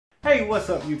Hey, what's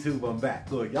up YouTube? I'm back.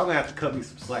 Look, y'all gonna have to cut me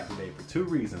some slack today for two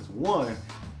reasons. One,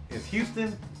 it's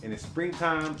Houston and it's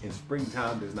springtime, and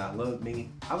springtime does not love me.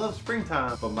 I love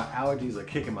springtime, but my allergies are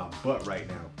kicking my butt right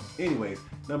now. Anyways,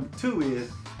 number two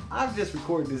is I've just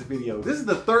recorded this video. This is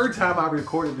the third time I've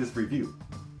recorded this review.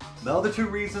 The other two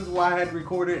reasons why I had to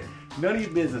record it, none of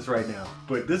your business right now.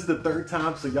 But this is the third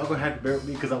time, so y'all gonna have to bear with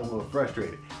me because I'm a little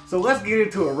frustrated. So let's get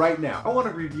into it right now. I want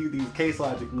to review these Case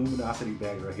Logic Luminosity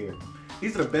bags right here.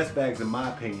 These are the best bags in my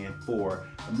opinion for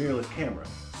a mirrorless camera.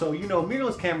 So you know,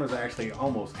 mirrorless cameras are actually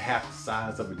almost half the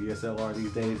size of a DSLR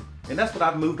these days. And that's what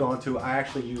I've moved on to. I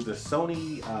actually use a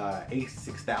Sony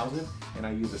a6000 and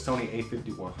I use a Sony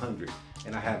a5100.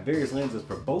 And I have various lenses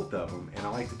for both of them, and I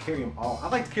like to carry them all. I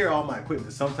like to carry all my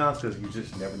equipment sometimes because you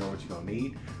just never know what you're gonna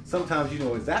need. Sometimes you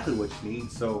know exactly what you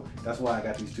need, so that's why I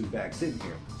got these two bags sitting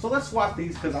here. So let's swap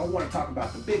these because I want to talk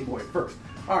about the big boy first.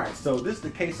 Alright, so this is the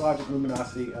Case Logic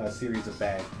Luminosity series of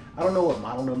bags. I don't know what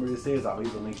model number this is. I'll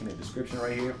leave a link in the description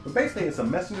right here. But basically it's a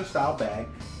messenger style bag,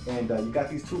 and you got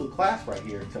these two little clasps right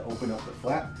here to open up the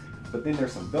flap. But then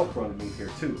there's some Velcro underneath here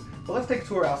too. But let's take a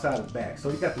tour outside of the bag. So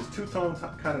you got this two-tone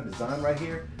kind of design right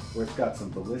here, where it's got some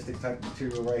ballistic type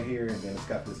material right here, and then it's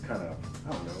got this kind of,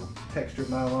 I don't know, textured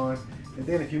nylon. And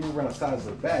then if you move around the sides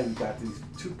of the bag, you got these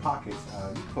two pockets.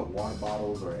 You can put water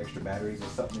bottles or extra batteries or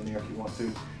something in there if you want to.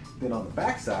 Then on the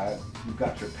back side, you've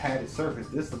got your padded surface.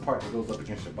 This is the part that goes up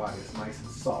against your body. It's nice and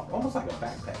soft, almost like a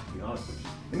backpack, to be honest with you.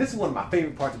 And this is one of my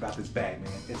favorite parts about this bag,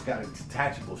 man. It's got a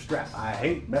detachable strap. I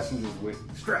hate messengers with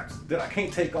straps that I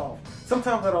can't take off.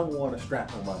 Sometimes I don't want a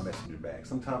strap on my messenger bag.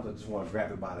 Sometimes I just want to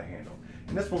grab it by the handle.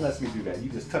 And this one lets me do that. You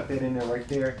just tuck that in there right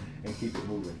there and keep it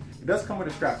moving. It does come with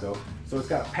a strap though. So it's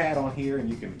got a pad on here, and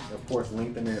you can, of course,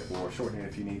 lengthen it or shorten it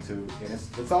if you need to. And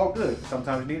it's all good.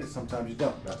 Sometimes you need it, sometimes you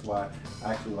don't. That's why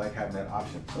I actually like having that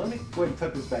option. So let me go ahead and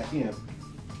tuck this back in.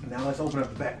 Now let's open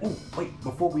up the bag. Oh, wait,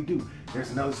 before we do,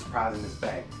 there's another surprise in this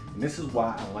bag. And this is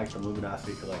why I like the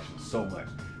Luminosity collection so much.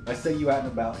 Let's say you're out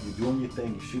and about, you're doing your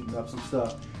thing, you're shooting up some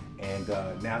stuff, and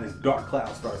now this dark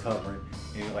cloud starts hovering,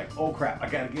 and you're like, oh crap, I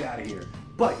gotta get out of here.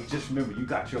 But you just remember, you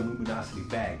got your Luminosity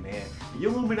bag, man. And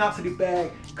your Luminosity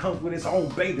bag comes with its own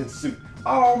bathing suit.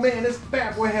 Oh man, this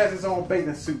bad boy has its own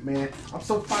bathing suit, man. I'm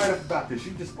so fired up about this.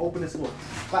 You just open this little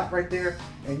flap right there,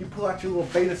 and you pull out your little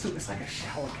bathing suit. It's like a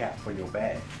shower cap for your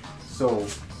bag. So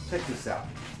check this out.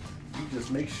 You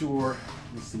just make sure,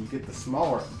 you see, you get the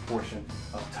smaller portion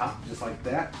up top, just like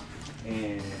that.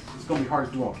 And it's gonna be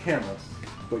hard to do on camera,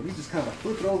 but you just kind of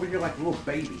flip it over here like a little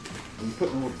baby, and you put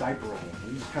a little diaper on it.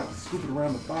 And you just kind of scoop it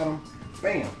around the bottom,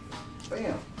 bam,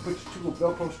 bam. Put your two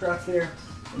little Velcro straps there,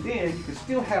 and then you can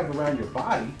still have it around your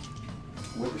body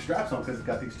with the straps on because it's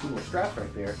got these two little straps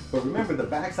right there. But remember, the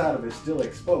back side of it is still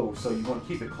exposed, so you want to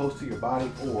keep it close to your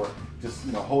body, or just,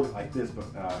 you know, hold it like this, but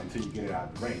until you get it out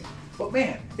of the range. But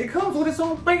man, it comes with its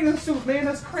own bathing suit, man.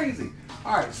 That's crazy.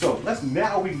 All right, so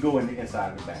now we can go in the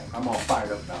inside of the bag. I'm all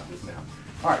fired up about this now.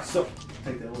 All right, so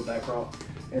take that little diaper off,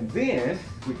 and then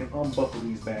we can unbuckle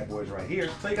these bad boys right here.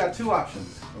 So you got two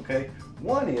options, okay?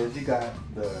 One is you got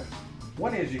the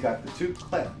two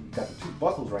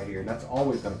buckles right here, and that's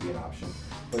always going to be an option.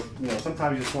 But you know,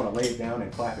 sometimes you just want to lay it down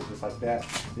and flap it just like that.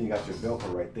 Then you got your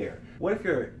Velcro right there. What if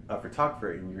you're a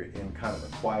photographer and you're in kind of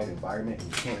a quiet environment and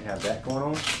you can't have that going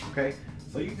on? Okay,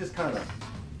 so you just kind of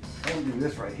undo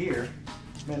this right here.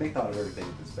 Man, they thought of everything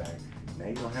with this bag. Now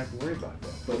you don't have to worry about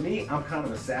that. But me, I'm kind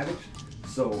of a savage,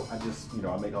 so I just, you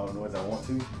know, I make all the noise I want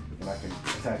to, and I can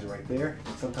attach it right there.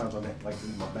 And sometimes I like to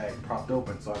leave my bag propped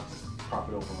open, so I just prop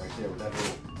it open right there with that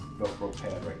little Velcro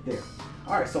pad right there.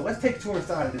 All right, so let's take a tour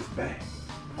inside of this bag.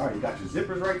 All right, you got your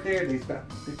zippers right there. They've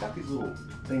got these little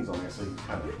things on there, so you can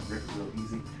kind of rip it real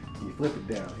easy. And you flip it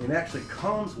down. It actually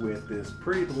comes with this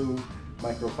pretty blue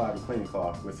microfiber cleaning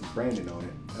cloth with some branding on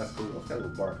it. That's cool. It's got a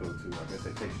little barcode too. I guess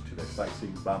they take you to their site so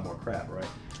you can buy more crap, right?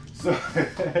 So,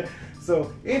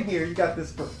 so in here you got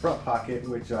this front pocket,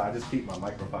 which I just keep my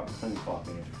microfiber cleaning cloth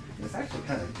in. And it's actually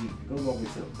kind of deep. It goes all the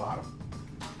way to the bottom.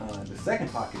 The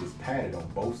second pocket is padded on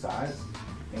both sides,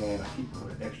 and I keep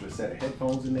an extra set of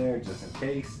headphones in there just in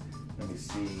case. Let me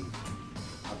see.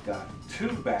 I've got two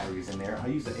batteries in there. I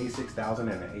use the A6000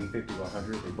 and the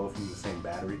A5100. They both use the same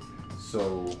battery,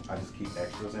 so I just keep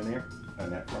extras in there in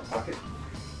that front pocket.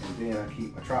 And then I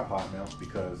keep a tripod mount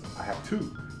because I have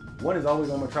two. One is always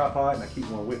on my tripod, and I keep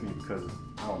one with me because,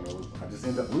 I don't know, I just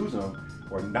end up losing them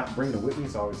or not bringing them with me,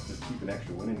 so I always just keep an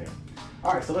extra one in there.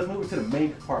 All right, so let's move into the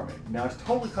main compartment. Now it's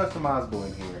totally customizable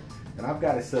in here, and I've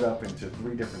got it set up into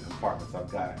 3 different compartments. I've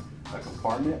got a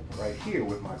compartment right here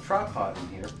with my tripod in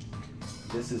here.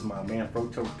 This is my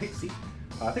Manfrotto Pixie.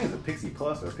 I think it's a Pixie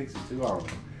Plus or a Pixie 2, I don't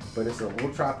know. But it's a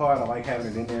little tripod. I like having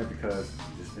it in there because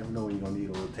you just You never know when you're gonna need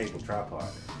a little table tripod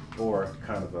or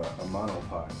kind of a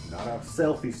monopod. Not a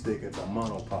selfie stick, it's a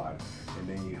monopod. And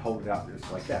then you hold it out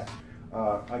just like that.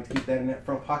 I like to keep that in that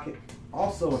front pocket.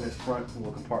 Also in this front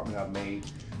little compartment I've made,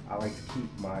 I like to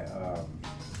keep my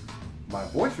my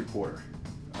voice recorder.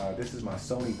 This is my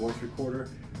Sony voice recorder.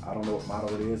 I don't know what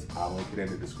model it is. I'll link it in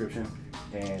the description.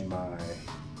 And my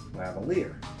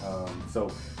lavalier.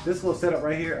 So this little setup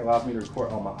right here allows me to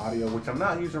record all my audio, which I'm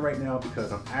not using right now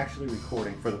because I'm actually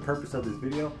recording, for the purpose of this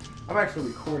video, I'm actually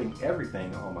recording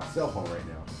everything on my cell phone right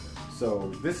now.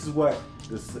 So this is what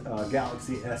this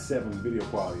Galaxy S7 video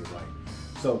quality is like.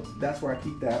 So that's where I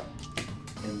keep that.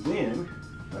 And then,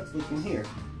 let's look in here.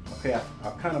 Okay,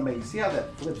 I've kind of made, you see how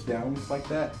that flips down just like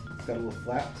that? It's got a little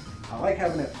flap. I like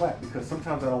having that flap because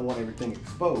sometimes I don't want everything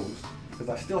exposed, because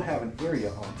I still have an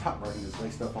area on top where I can just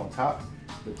lay stuff on top.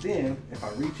 But then, if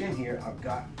I reach in here, I've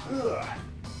got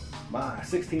my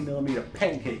 16mm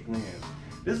pancake lens.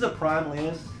 This is a prime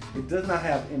lens. It does not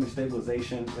have image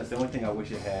stabilization. That's the only thing I wish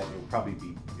it had. It'd probably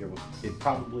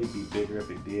be bigger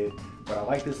if it did. But I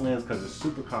like this lens because it's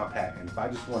super compact. And if I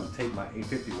just want to take my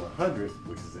A50-100,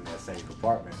 which is in that same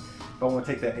compartment, if I want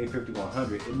to take that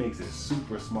A50-100, it makes it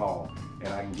super small,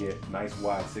 and I can get nice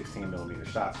wide 16mm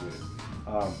shots with it.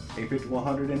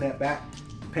 A50-100 in that back,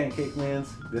 pancake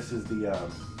lens. This is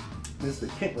the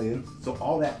kit lens, so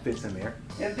all that fits in there.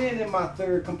 And then in my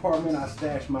third compartment, I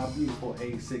stashed my beautiful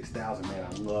A6000. Man,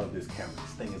 I love this camera.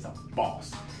 This thing is a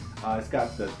boss. It's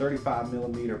got the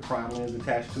 35mm prime lens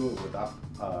attached to it with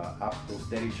optical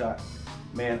steady shot.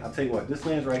 Man, I'll tell you what, this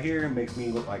lens right here makes me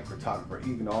look like a photographer,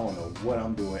 even though I don't know what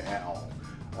I'm doing at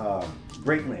all.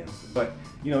 Great lens, but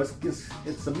you know, it's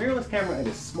a mirrorless camera and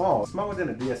it's small. It's smaller than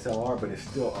a DSLR, but it's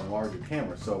still a larger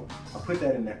camera. So I'll put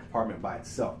that in that compartment by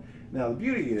itself. Now the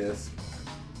beauty is,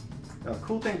 now the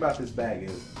cool thing about this bag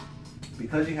is,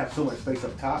 because you have so much space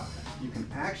up top, you can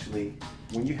actually,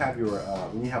 when you have your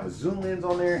when you have a zoom lens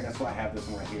on there, and that's why I have this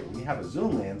one right here. When you have a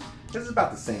zoom lens, this is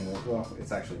about the same length. Well,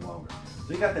 it's actually longer.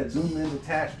 So you got that zoom lens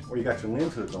attached, or you got your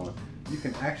lens hood on. You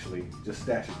can actually just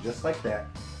stash it just like that,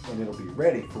 and it'll be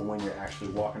ready for when you're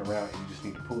actually walking around and you just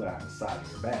need to pull it out of the side of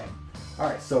your bag. All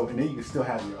right, so, and then you can still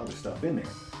have your other stuff in there.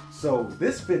 So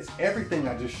this fits everything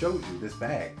I just showed you, this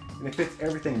bag. And it fits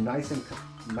everything nice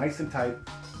and tight,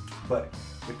 but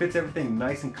it fits everything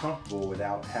nice and comfortable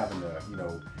without having to, you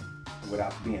know,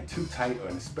 without being too tight or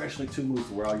especially too loose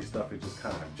where all your stuff is just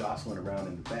kind of jostling around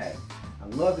in the bag. I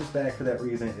love this bag for that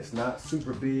reason. It's not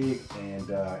super big, and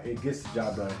it gets the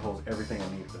job done. It holds everything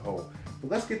I need it to hold. But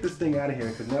let's get this thing out of here,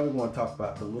 because now we want to talk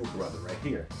about the little brother right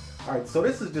here. All right, so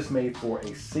this is just made for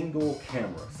a single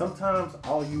camera. Sometimes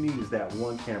all you need is that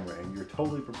one camera, and you're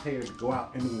totally prepared to go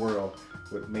out in the world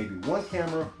with maybe one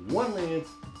camera, one lens,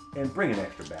 and bring an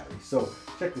extra battery. So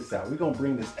check this out. We're gonna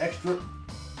bring this extra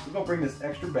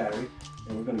battery,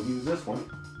 and we're gonna use this one,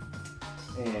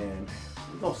 and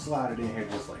we're gonna slide it in here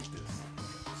just like this.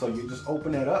 So you just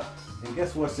open that up, and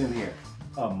guess what's in here?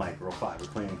 A microfiber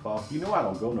cleaning cloth. You know I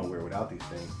don't go nowhere without these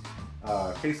things.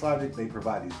 Case Logic, they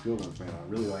provide these good ones, man. I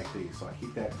really like these. So I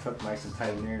keep that tucked nice and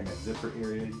tight in there in that zipper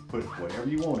area. You put whatever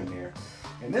you want in there.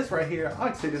 And this right here, I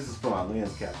like to say this is for my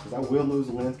lens cap, because I will lose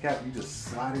a lens cap. You just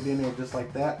slide it in there just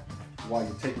like that while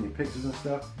you're taking your pictures and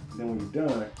stuff. And then when you're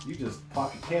done, you just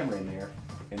pop your camera in there,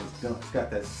 and it's done. It's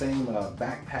got that same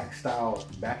backpack style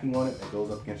backing on it that goes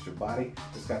up against your body.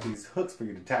 It's got these hooks for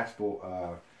your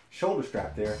detachable shoulder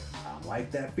strap there. I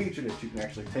like that feature that you can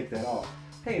actually take that off.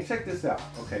 Hey, and check this out.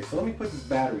 Okay, so let me put this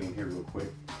battery in here real quick,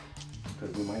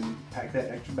 because we might need to pack that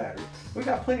extra battery. We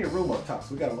got plenty of room up top,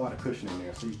 so we got a lot of cushion in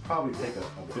there, so you probably take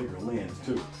a bigger lens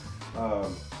too.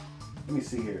 Let me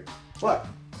see here. But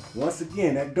once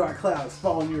again, that dark cloud is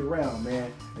following you around,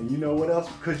 man. And you know what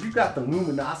else? Because you got the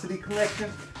Luminosity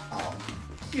collection,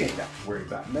 you ain't got to worry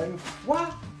about nothing.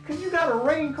 Why? Because you got a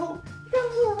raincoat. You got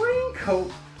a little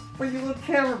raincoat for your little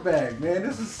camera bag, man.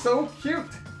 This is so cute.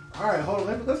 All right, hold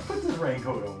on. Let's put this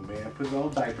raincoat on, man. Put it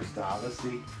on diaper style. Let's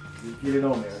see. Let's get it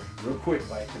on there real quick,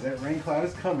 like, because that rain cloud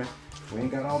is coming. We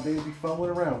ain't got all day to be fumbling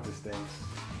around with this thing.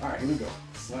 All right, here we go.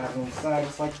 Slide it on the side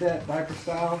just like that, diaper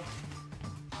style.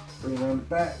 Bring it around the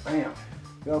back. Bam.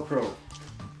 Velcro.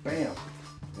 Bam.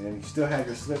 And you still have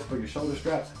your slips for your shoulder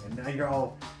straps, and now you're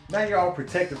all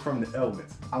protected from the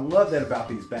elements. I love that about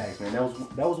these bags, man. That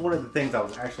was one of the things I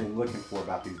was actually looking for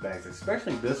about these bags,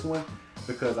 especially this one,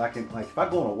 because I can, like, if I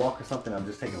go on a walk or something, I'm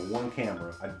just taking one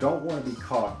camera. I don't want to be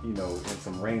caught, you know, in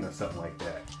some rain or something like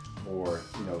that. or,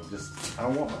 you know, just, I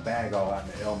don't want my bag all out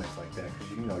in the elements like that,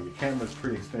 because, you know, your camera's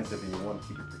pretty expensive and you want to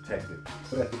keep it protected.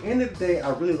 But at the end of the day, I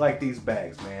really like these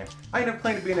bags, man. I ain't never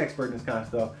claimed to be an expert in this kind of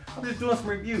stuff. I'm just doing some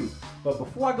reviews. But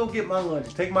before I go get my lunch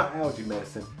and take my allergy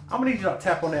medicine, I'm gonna need y'all to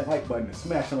tap on that like button and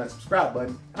smash on that subscribe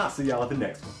button, and I'll see y'all at the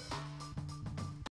next one.